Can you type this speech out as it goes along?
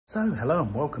So hello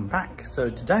and welcome back. So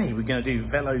today we're going to do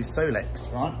Velo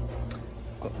Solex, right?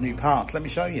 I've got new parts, let me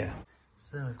show you.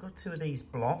 So I've got two of these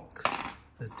blocks.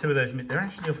 There's two of those, they're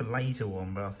actually off a later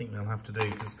one, but I think they'll have to do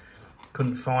because I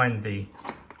couldn't find the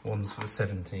ones for the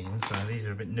 17, so these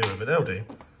are a bit newer, but they'll do.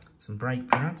 Some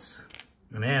brake pads,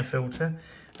 an air filter,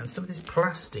 and some of this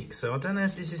plastic. So I don't know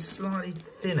if this is slightly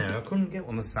thinner. I couldn't get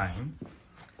one the same.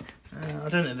 I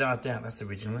don't know, I doubt that's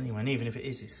original anyway, and even if it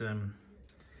is, it's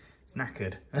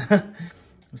knackered.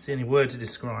 That's the only word to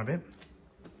describe it.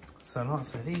 So like I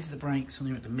say, these are the brakes on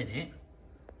here at the minute.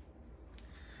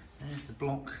 There's the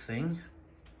block thing.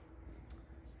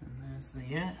 And there's the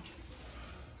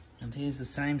and here's the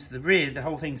same. So the rear, the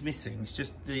whole thing's missing. It's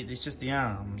just the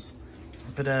arms.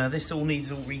 But this all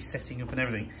needs all resetting up and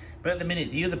everything. But at the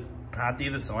minute, the other pad, the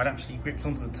other side, actually grips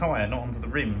onto the tyre, not onto the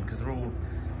rim, because they're all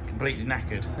completely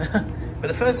knackered. But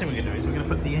the first thing we're going to do is we're going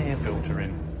to put the air filter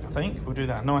in. I think we'll do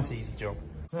that, a nice easy job.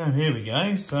 So here we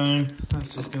go, so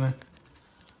that's just gonna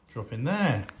drop in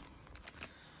there.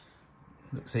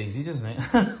 Looks easy, doesn't it?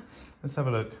 Let's have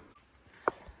a look.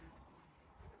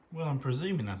 Well, I'm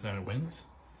presuming that's how it went.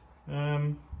 I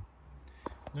don't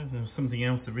know if there was something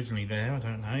else originally there, I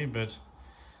don't know, but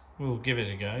we'll give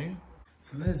it a go.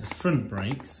 So there's the front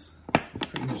brakes, so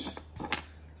pretty much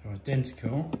they're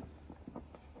identical.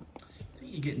 I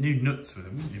think you get new nuts with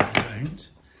them, if you don't.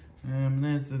 And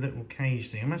there's the little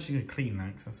cage thing. I'm actually going to clean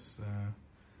that because that's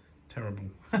terrible.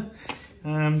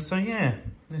 So yeah,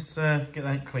 let's get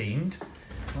that cleaned.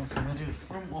 So I'm going to do the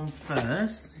front one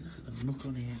first. Look at the muck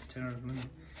on here, it's terrible.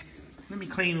 Let me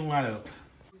clean all that up.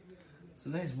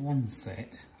 So there's one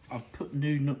set. I've put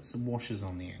new nuts and washers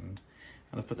on the end,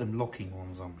 and I've put them locking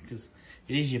ones on because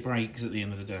it is your brakes at the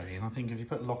end of the day. And I think if you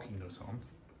put locking nuts on,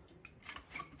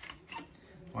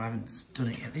 I haven't done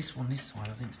it yet. This one, this side,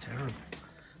 I think it's terrible.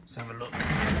 Let's have a look. I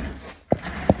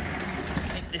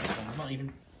think this one's not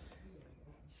even...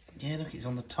 Yeah, look, it's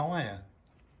on the tyre.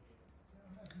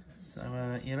 So,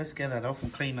 yeah, let's get that off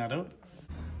and clean that up.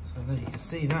 So there you can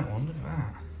see that one, look at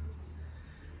that.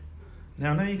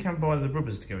 Now, I know you can buy the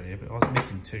rubbers to go in here, but I was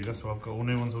missing two. That's why I've got all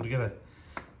new ones all together.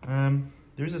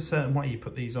 There is a certain way you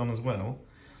put these on as well.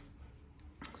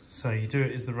 So you do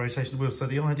it as the rotation of the wheels. So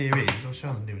the idea is, I'll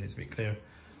show them doing it, it's a bit clearer.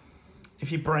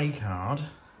 If you brake hard,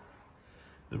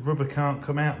 the rubber can't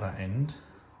come out that end,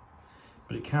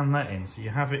 but it can that end. So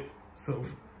you have it sort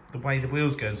of the way the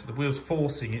wheels go, so the wheel's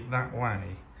forcing it that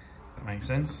way. That makes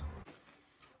sense?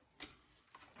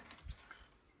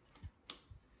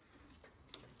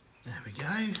 There we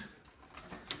go.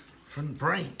 Front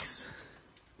brakes.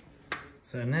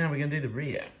 So now we're going to do the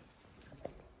rear.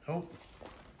 Oh,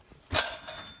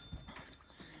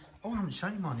 I haven't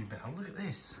shown you my new bell. Look at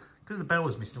this. Because the bell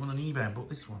was missing, I went on eBay and bought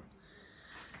this one.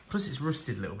 Plus it's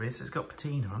rusted a little bit, so it's got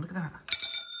patina on. Look at that.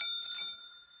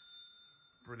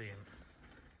 Brilliant.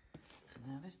 So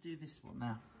now let's do this one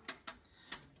now.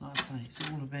 Like I say,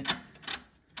 it's all a bit...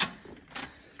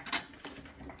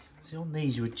 See, on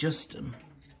these you adjust them.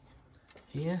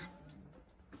 Here.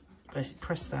 Basically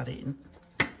press that in.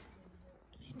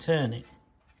 You turn it.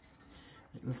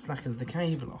 It slackens the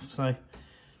cable off. So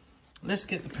let's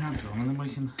get the pads on and then we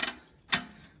can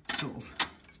sort of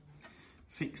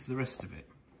fix the rest of it.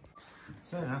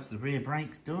 So that's the rear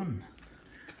brakes done.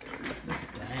 Look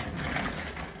at that.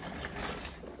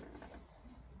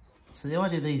 So the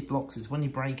idea of these blocks is when you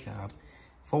brake hard,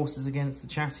 forces against the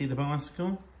chassis of the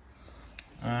bicycle.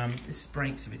 This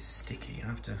brake's a bit sticky.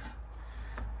 I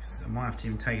might have to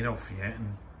even take it off yet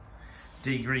and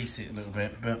degrease it a little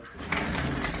bit. But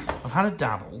I've had a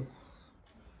dabble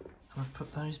and I've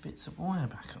put those bits of wire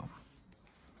back on.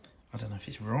 I don't know if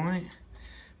it's right.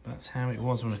 That's how it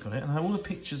was when I got it. And all the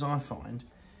pictures I find,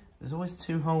 there's always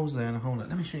two holes there and a hole there.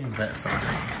 Let me show you the better side.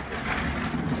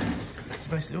 So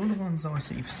basically all the ones I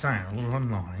see for sale or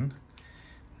online,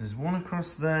 there's one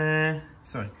across there,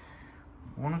 sorry,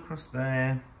 one across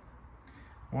there,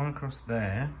 one across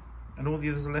there, and all the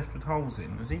others are left with holes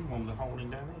in. There's even one with a hole in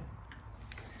down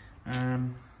here.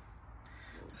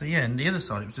 So yeah, and the other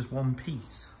side it was just one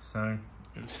piece. So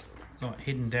it was just like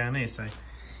hidden down here. So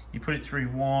you put it through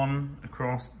one,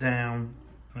 across, down,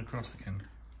 and across again.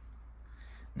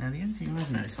 Now the only thing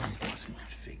I've noticed on this box I'm going to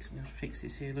have to fix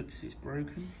this here. Look, see it's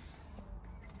broken.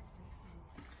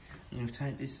 I'm going to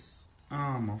take this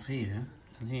arm off here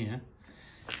and here.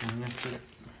 And I'm going to have to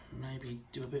maybe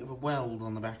do a bit of a weld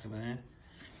on the back of there.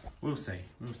 We'll see,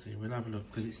 we'll have a look,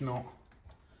 because it's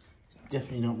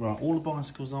definitely not right. All the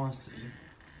bicycles I see,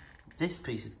 this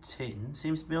piece of tin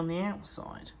seems to be on the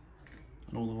outside,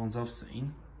 and all the ones I've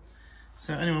seen.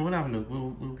 So anyway, we'll have a look.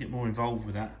 We'll get more involved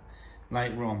with that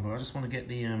later on, but I just want to get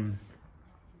the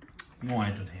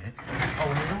wire done here.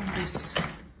 Oh, and this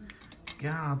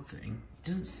guard thing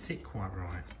doesn't sit quite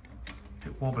right. A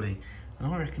bit wobbly.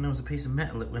 And I reckon there was a piece of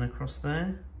metal that went across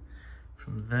there,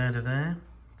 from there to there,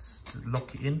 just to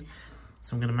lock it in.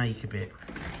 So I'm going to make a bit.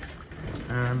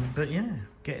 But yeah,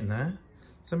 getting there.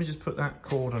 So let me just put that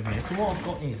cord on here. So what I've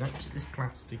got is actually this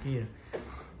plastic here.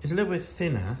 It's a little bit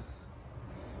thinner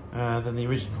than the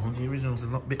original. The original's a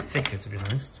bit thicker, to be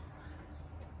honest.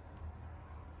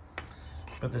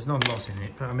 But there's not a lot in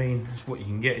it. But I mean, it's what you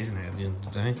can get, isn't it, at the end of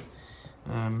the day?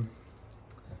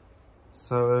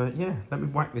 Yeah, let me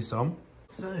whack this on.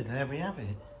 So there we have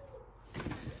it.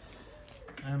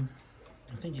 I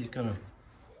think he's got to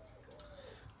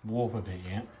warp a bit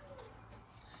yet.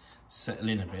 Settle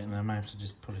in a bit, and I may have to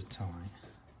just pull it tight.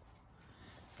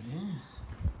 But yeah,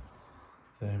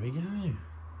 there we go.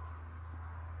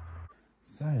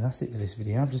 So that's it for this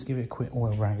video. I'll just give it a quick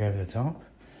oil rag over the top.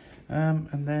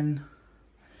 And then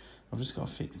I've just got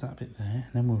to fix that bit there,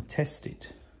 and then we'll test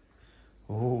it.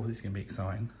 Oh, this is going to be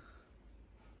exciting.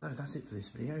 So that's it for this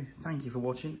video. Thank you for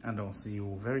watching, and I'll see you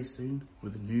all very soon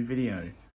with a new video.